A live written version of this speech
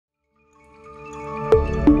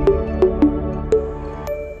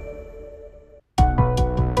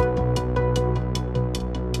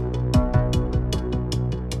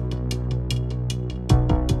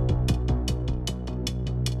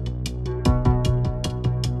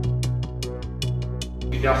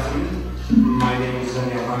Good afternoon. My name is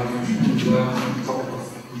Dániel, and the topic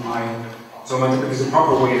of my topic is the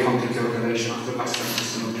proper way of anticoagulation after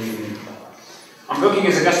gastrointestinal bleeding. I'm working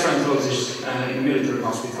as a gastroenterologist in a military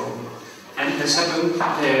hospital, and this happened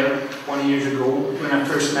there 20 years ago when I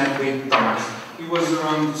first met with Dániel. He was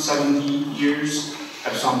around 70 years,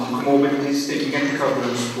 had some comorbidities, taking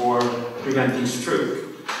anticoagulants for preventing stroke.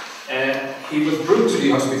 He was brought to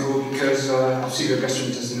the hospital because of severe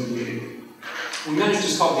gastrointestinal bleeding. We managed to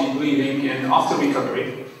stop the bleeding, and after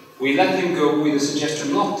recovery, we let him go with a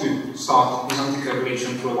suggestion not to start his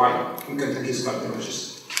anticoagulation for a while and contact his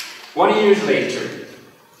cardiologist. 1 year later,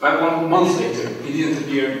 1 month later, he didn't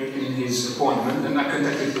appear in his appointment, and I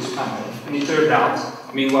contacted his family. And it turned out,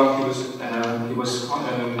 meanwhile, he was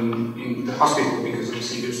in the hospital because of a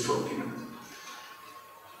severe stroke event.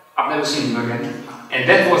 I've never seen him again, and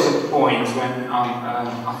that was a point when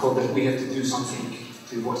I thought that we had to do something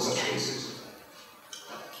to avoid such cases.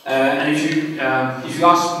 And if you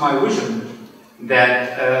ask my vision,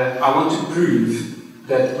 that I want to prove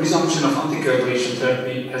that resumption of anticoagulation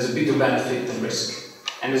therapy has a bigger benefit than risk.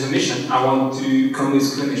 And as a mission, I want to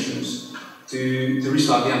convince clinicians to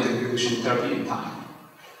restart the anticoagulation therapy in time.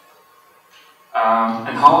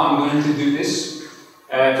 And how I'm going to do this?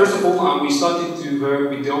 First of all, we started to work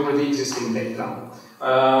with the already existing data.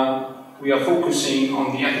 We are focusing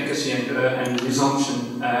on the efficacy and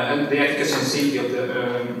resumption, and the efficacy and safety of the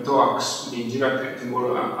DOACs, the direct-acting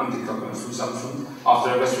oral anticoagulant resumption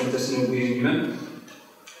after a gastrointestinal bleeding event.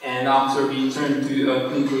 And after we turn to a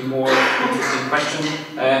clinically more interesting question,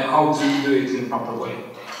 how to do it in a proper way.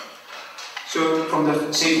 So, from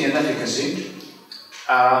the safety and efficacy,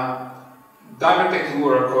 direct-acting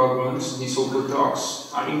oral coagulants, the so-called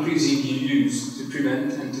DOACs, are increasingly used to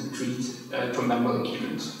prevent and to treat thromboembolic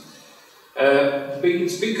events.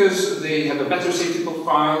 It's because they have a better safety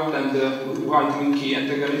profile than the vitamin K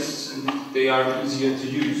antagonists, and they are easier to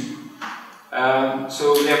use.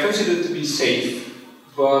 So they are considered to be safe,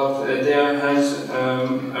 but there has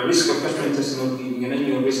a risk of gastrointestinal bleeding, an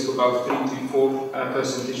annual risk of about 3 to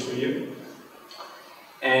 4% per year.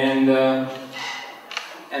 And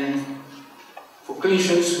for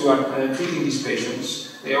clinicians who are treating these patients,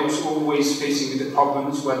 they are also always facing with the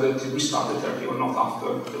problems whether to restart the therapy or not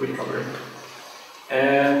after the recovery.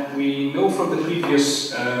 We know from the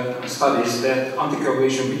previous studies that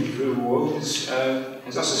anticoagulation withdrawal is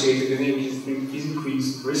associated with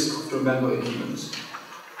increased risk of thromboembolic events.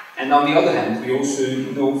 And on the other hand, we also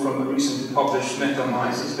know from a recently published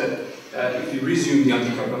meta-analysis that if you resume the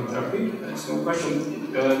anticoagulant therapy, there's no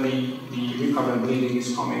question the recurrent bleeding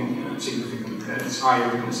is coming significantly, it's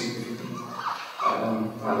higher than a significant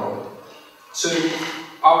level. So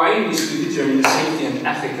our aim is to determine the safety and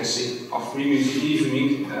efficacy of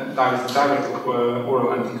resuming direct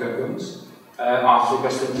oral anticoagulants after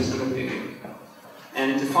gastrointestinal bleeding.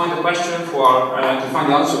 And to find the question for our, to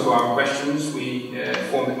find the answer for our questions, we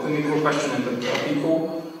formed a clinical question and the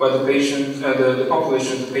people, where the patient, the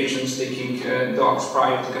population of patients taking DOACs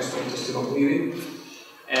prior to gastrointestinal bleeding.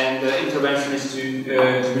 And the intervention is to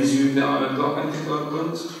resume the DOAC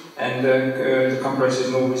anticoagulant, and the comparison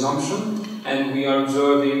is no resumption. And we are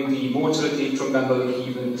observing the mortality, thromboembolic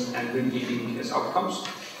events, and bleeding as outcomes.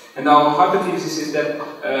 And our hypothesis is that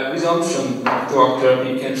resumption of DOAC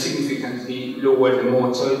therapy can significantly lower the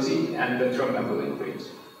mortality and the thromboembolic rate.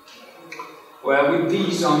 Well, with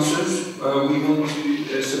these answers, we want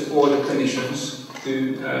to support the clinicians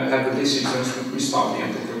to have the decisions to restart the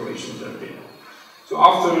anticoagulation therapy. So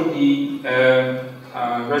after the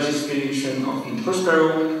registration of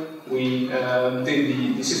InProspero, we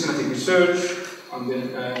did the systematic research on the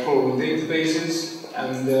following databases,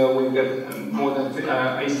 and we got more than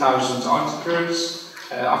 8,000 articles.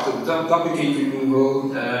 After the duplicate removal,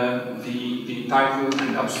 the title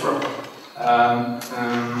and abstract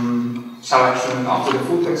selection, and after the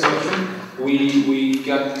full text selection, we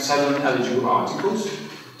got 7 eligible articles.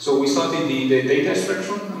 So we started the data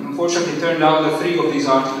extraction. Unfortunately, it turned out that 3 of these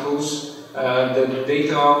articles, the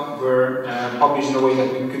data were published in a way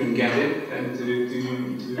that we couldn't get it and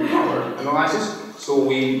to our analysis. So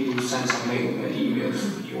we sent some emails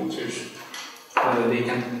to the authors whether they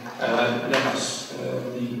can let us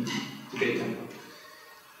the data.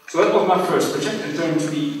 So that was my first project. In terms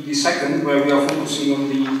of the second, where we are focusing on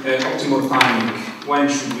the optimal timing. When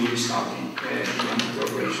should we restart the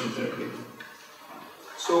anticoagulation therapy?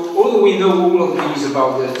 So although we know all of these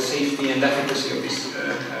about the safety and efficacy of this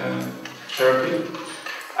therapy,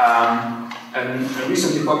 and a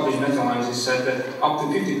recently published meta-analysis said that up to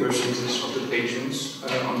 50% of the patients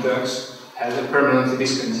on DOACs has a permanent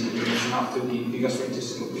discontinuation after the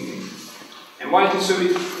gastrointestinal bleeding. And why is it so?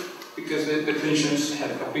 because the clinicians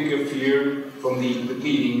have a bigger fear from the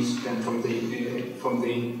bleedings than from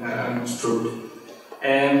the stroke.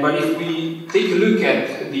 But if we take a look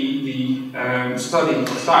at the study of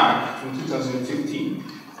THAG from 2015,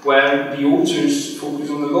 where the authors focus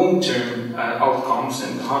on the long-term outcomes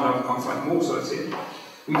and the hard outcomes like mortality,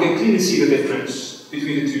 we can clearly see the difference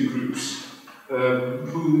between the two groups.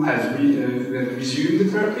 Who have resumed the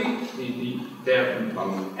therapy, their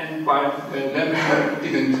implant, and by them who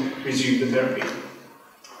didn't resume the therapy.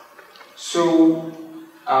 So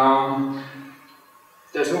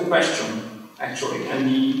there's no question actually, and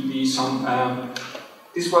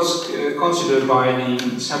this was considered by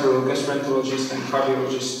the several gastroenterologists and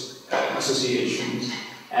cardiologists associations,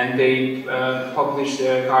 and they published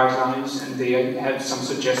their guidelines, and they had some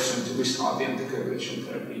suggestions to restart the anticoagulation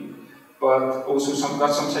therapy. But also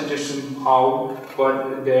got some suggestion how,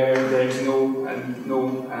 but there is no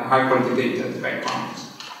high quality data in the background.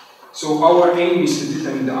 So our aim is to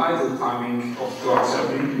determine the ideal timing of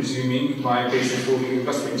DOACs resuming by patients holding a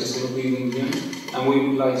gastrointestinal bleeding wound, and we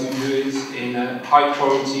would like to do it in a high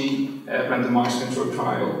quality randomized control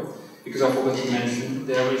trial, because I forgot to mention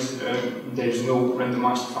there is no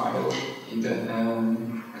randomized trial in the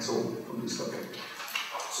at all from this topic.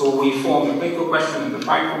 So we formed a clinical question in the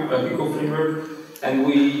PICO framework, and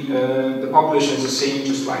the population is the same,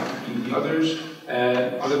 just like in the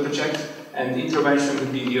other project. And the intervention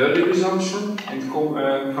would be the early resumption, and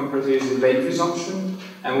comparative is the late resumption.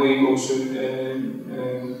 And we also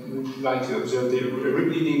would like to observe the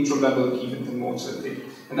rebleeding, thromboembolic event, and mortality.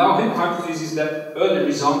 And our hypothesis is that early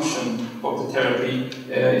resumption of the therapy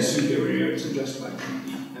is superior to just like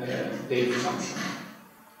the late resumption.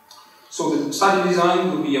 So the study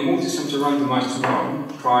design will be a multi-center randomized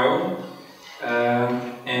trial,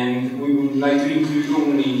 and we would like to include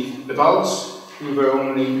only adults who were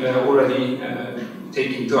already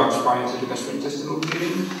taking drugs prior to the gastrointestinal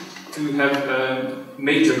bleeding, who have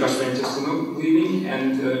major gastrointestinal bleeding,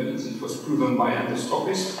 and it was proven by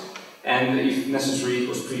endoscopist, and if necessary, it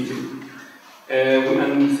was treated.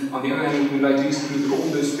 And on the other hand, we would like to exclude all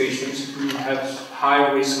those patients who have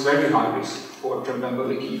high risk, very high risk for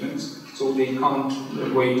thromboembolic events. So they can't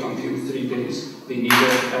wait until 3 days. They need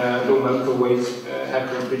a low medical weight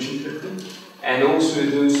heparin bridging therapy. And also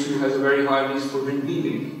those who have a very high risk for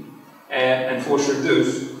rebleeding. And for sure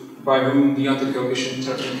those by whom the anticoagulation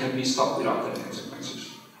therapy can be stopped without any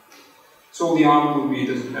consequences. So the arm will be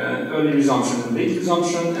the early resumption and late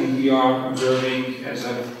resumption, and we are observing as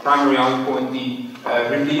a primary endpoint the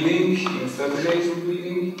rebleeding in 30 days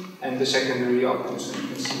rebleeding, and the secondary outcomes you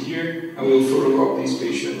can see here, and we'll follow up these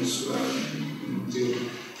patients until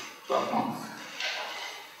 12 months.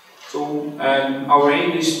 So our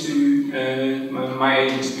aim is my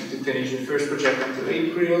aim is to finish the first project until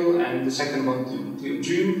April, and the second one till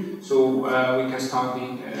June, so we can start the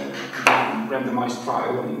randomized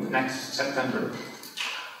trial in next September.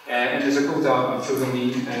 And there's a quote I've chosen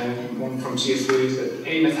one from C.S. Lewis that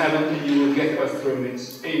aim at heaven and you will get earth thrown it.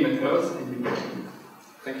 Aim at earth and you will get it.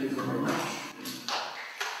 Thank you very much.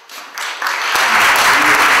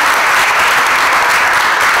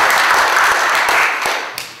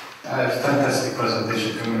 Fantastic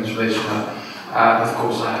presentation, congratulations. Of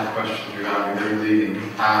course, I have questions regarding the rebleeding.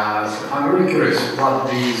 So I'm really curious what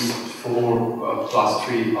these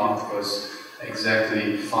 4+3 articles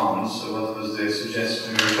exactly found. So what was the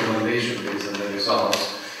suggestion and recommendation based on the results?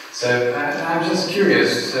 So I'm just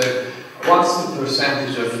curious, so what's the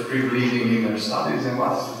percentage of rebleeding in your studies and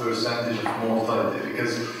what's the percentage of mortality?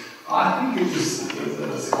 Because I think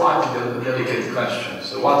it's quite a delicate question.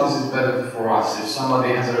 So what is it better for us if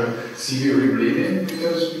somebody has a severe rebleeding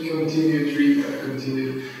because we continue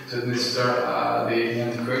to administer the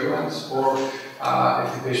anticoagulants, or if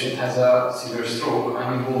the patient has a severe stroke? I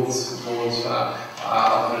mean, both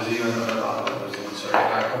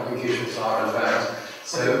complications are advanced.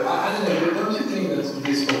 So I don't know, don't you think that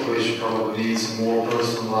this population probably needs a more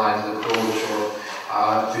personalized approach, or a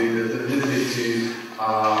little bit to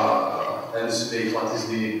elucidate what is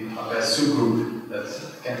the best subgroup that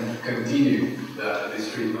can continue this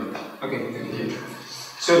treatment? Okay, thank you.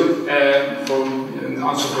 So, for an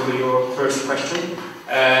answer for your first question,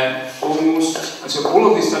 all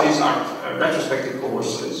of these studies are retrospective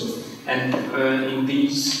courses, and in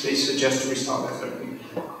these they suggest to restart the therapy.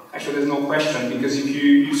 Actually, there's no question, because if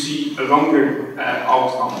you see a longer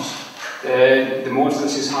outcomes, the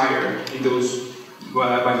mortality is higher in those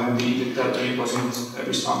by whom the therapy wasn't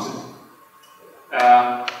restarted.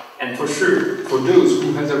 And for sure, for those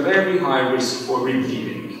who have a very high risk for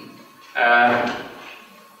rebleeding,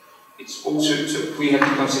 it's also, so we have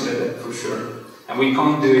to consider that for sure. And we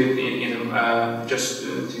can't do it just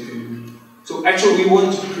to So actually we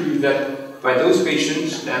want to prove that by those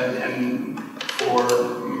patients, and for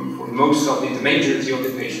most of the majority of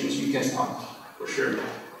the patients, you can start, for sure.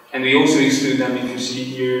 And we also exclude them, if you see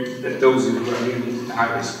here, that those who are really at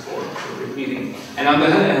high risk for bleeding. And on the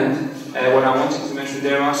other hand, what I wanted to mention,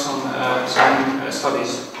 there are some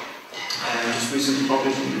studies just recently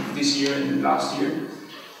published this year and last year,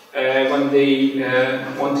 when they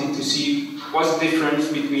wanted to see what's the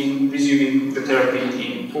difference between resuming the therapy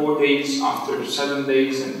in 4 days, after 7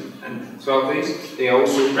 days, and 12 days. They are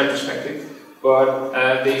also retrospective, but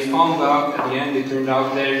they found out at the end, it turned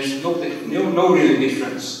out there's no real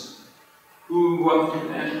difference.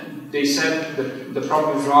 They said that the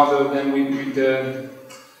problem is rather than with the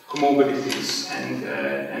comorbidities, and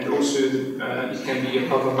also it can be a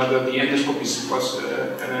problem whether the endoscopy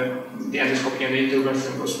and the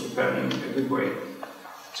intervention was prepared in a good way.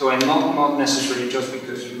 So, and not necessarily just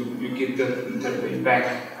because you give the therapy back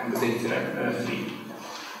and the data free.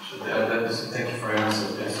 Thank you for your answer.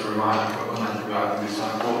 Just a reminder for comment regarding this. I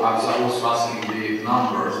was asking the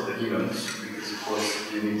numbers, the events, because of course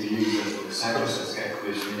you need to use them for the sample size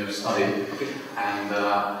calculation in your study. And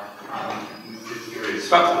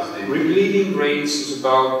but rebleeding rates is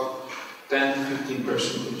about 10-15%.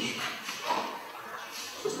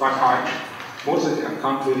 So it's quite high. Most of it, I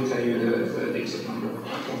can't really tell you the exact number,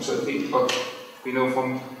 but we know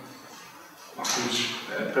from Mark's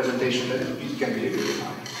presentation that it can be really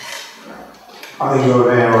high. Are you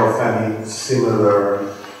aware of any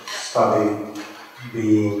similar study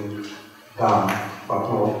being done but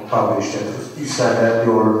not published yet? You said that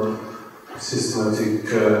your systematic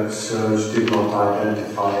search did not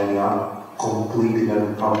identify any completed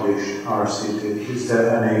and published RCT. Is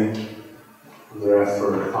there any other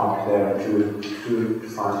effort out there to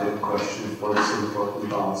find a question for this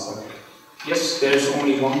important answer? Yes, there's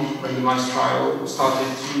only one randomized trial started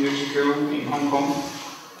 2 years ago in Hong Kong.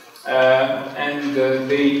 And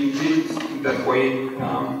they did that way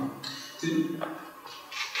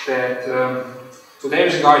so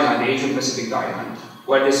there's a guideline, the Asian Pacific guideline,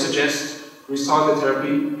 where they suggest restart the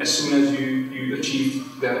therapy as soon as you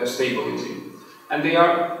achieve the stability. And they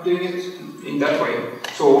are doing it in that way.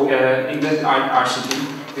 So in that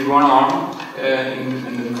RCT, the one arm,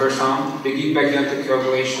 in the first arm, they give back the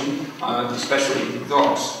anticoagulation, especially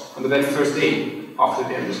DOACs, on the very first day after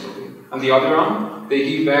the endoscopy. On the other arm, they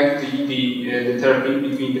give back the therapy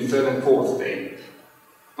between the 3rd and 4th day.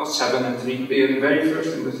 Not 7 and 3, they are the very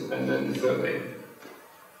first and then the 3rd day.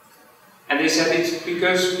 And they said it's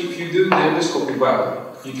because if you do the endoscopy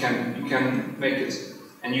well, you can make it,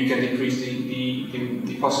 and you can decrease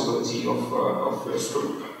the possibility of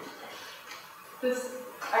stroke. This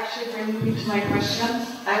actually brings me to my question.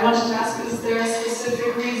 I wanted to ask, is there a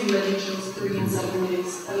specific reason that you chose 3 and 7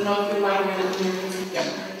 days? I don't know if you elaborated on your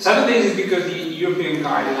presentation. 7 days is because the European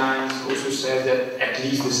guidelines also said that at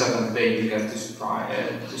least the 7th day you have to start it.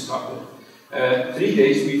 3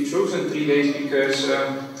 days, we've chosen 3 days because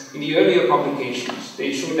in the earlier publications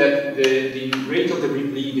they show that the rate of the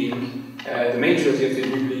rebleeding, the majority of the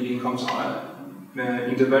rebleeding comes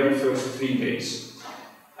in the very first 3 days.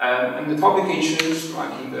 And the publications,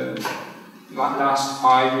 like in the last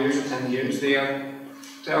 5 years or 10 years, they are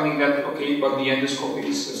telling that, okay, but the endoscopy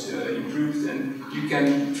is improved and you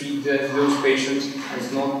can treat those patients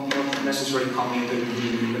as not necessarily coming to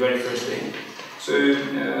the very first day. So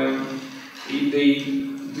if they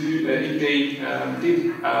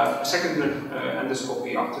did a second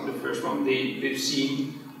endoscopy after the first one, they've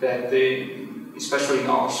seen that especially in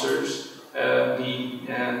ulcers,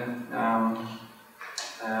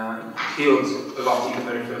 healed a lot in the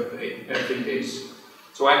very first day, 3 days.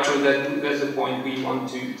 So actually that's the point we want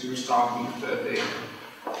to restart in the 3rd day.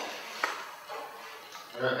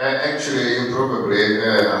 Actually, you probably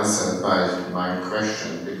answered my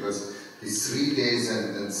question, because these 3 days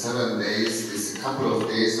and 7 days, this couple of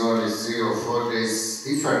days, only 3 or 4 days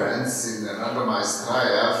difference in the randomized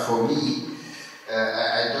trial, for me,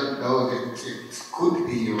 I don't know that it could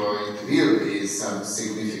be or it will be some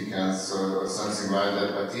significance or something like that,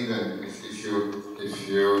 but even if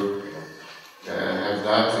you have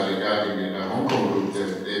data regarding in the Hong Kong group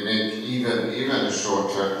that they make even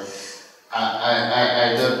shorter,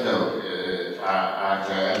 I don't know, are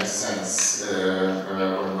there any sense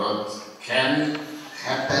or not? Can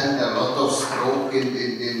happen a lot of stroke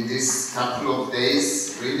in this couple of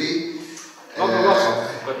days, really? Not a lot,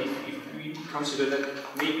 but if we consider that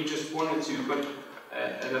maybe just 1 or 2, but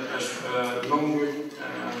a longer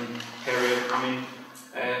period, I mean,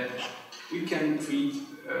 we can treat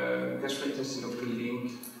gastrointestinal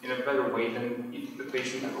bleeding in a better way than if the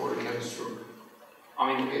patient had already had a stroke.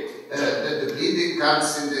 I mean, the bleeding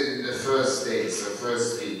comes in the first days, the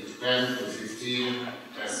first week, 10 to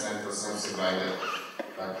 15% or something like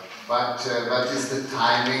that. But is the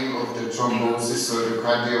timing of the thrombosis or the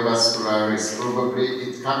cardiovascular risk? Probably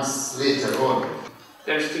it comes later on.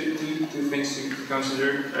 There's two things to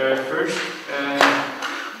consider. First,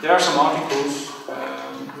 there are some articles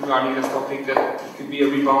regarding this topic that it could be a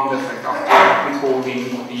rebound effect after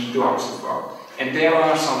withholding the DOACs as well. And there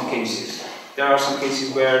are some cases. There are some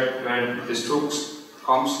cases where the strokes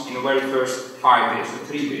comes in the very first 5 days or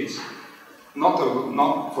 3 days.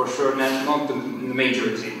 Not for sure, not the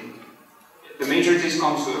majority. The majority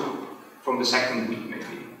comes from the second week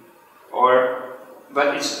maybe.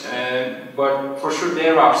 But for sure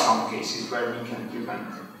there are some cases where we can prevent.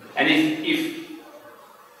 And if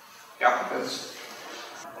yeah, that's.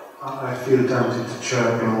 I feel tempted to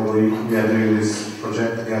chirp, we are doing this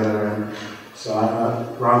project together, and so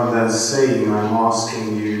rather than saying, I'm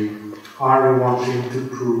asking you, are we wanting to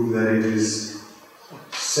prove that it is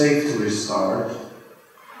safe to restart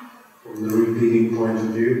from the rebleeding point of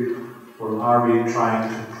view, or are we trying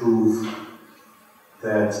to prove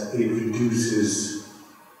that it reduces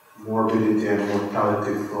morbidity and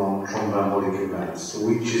mortality from thromboembolic events? So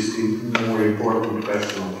which is the more important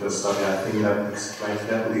question of the study? I think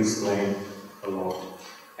that will explain a lot.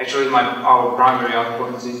 Actually, our primary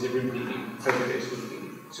outcome is the rebleeding, 30 days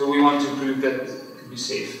rebleeding. So we want to prove that it could be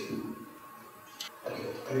safe. Okay.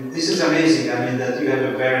 I mean, this is amazing. I mean, that you have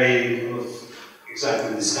a very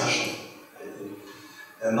exactly discussion, I think.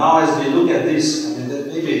 And now as we look at this, I mean, that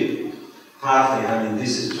maybe partly, I mean,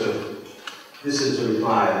 this is the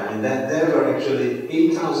reply. I mean, that there were actually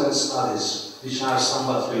 8,000 studies which are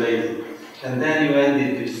somewhat related. And then you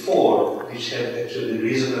ended with 4 which have actually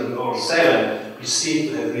reasonable, or 7 which seem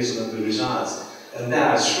to have reasonable results. And there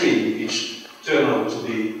are 3 which turn out to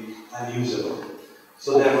be unusable.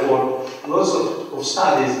 So therefore, lots of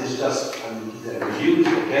studies is just either reviewed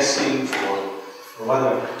or guessing or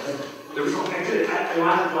whatever. Actually, I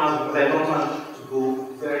wanted to ask, because I don't want to go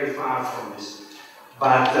very far from this.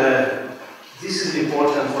 But this is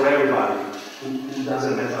important for everybody who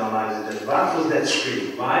doesn't meta-analyze it. What was that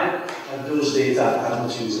screen? Why are those data are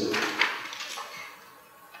not usable?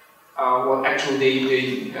 Well,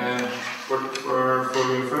 actually, for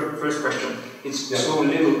your first question, it's so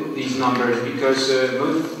little, these numbers, because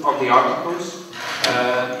most of the articles,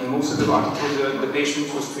 in most of the articles, the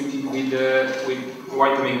patient was treated with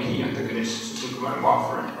vitamin K antagonists, and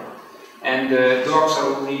warfarin. And DOACs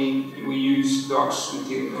are only, we use DOACs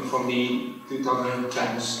from the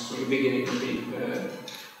 2010s, so the beginning of the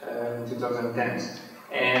 2010s.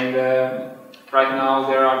 And right now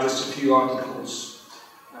there are just a few articles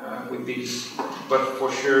with these, but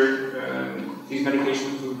for sure these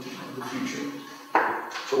medications will have the future.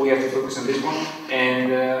 So we have to focus on this one.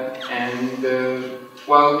 And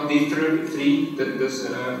well, the third 3,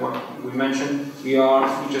 what we mentioned, we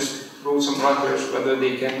just wrote some letters whether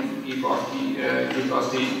they can give us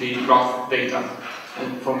the rough data,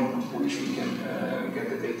 and from which we can get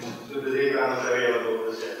the data. So the data are not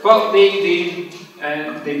available? Well,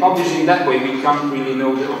 they publish in that way. We can't really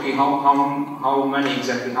know that, okay, how many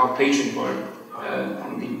exactly, how patient were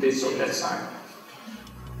on this or that side.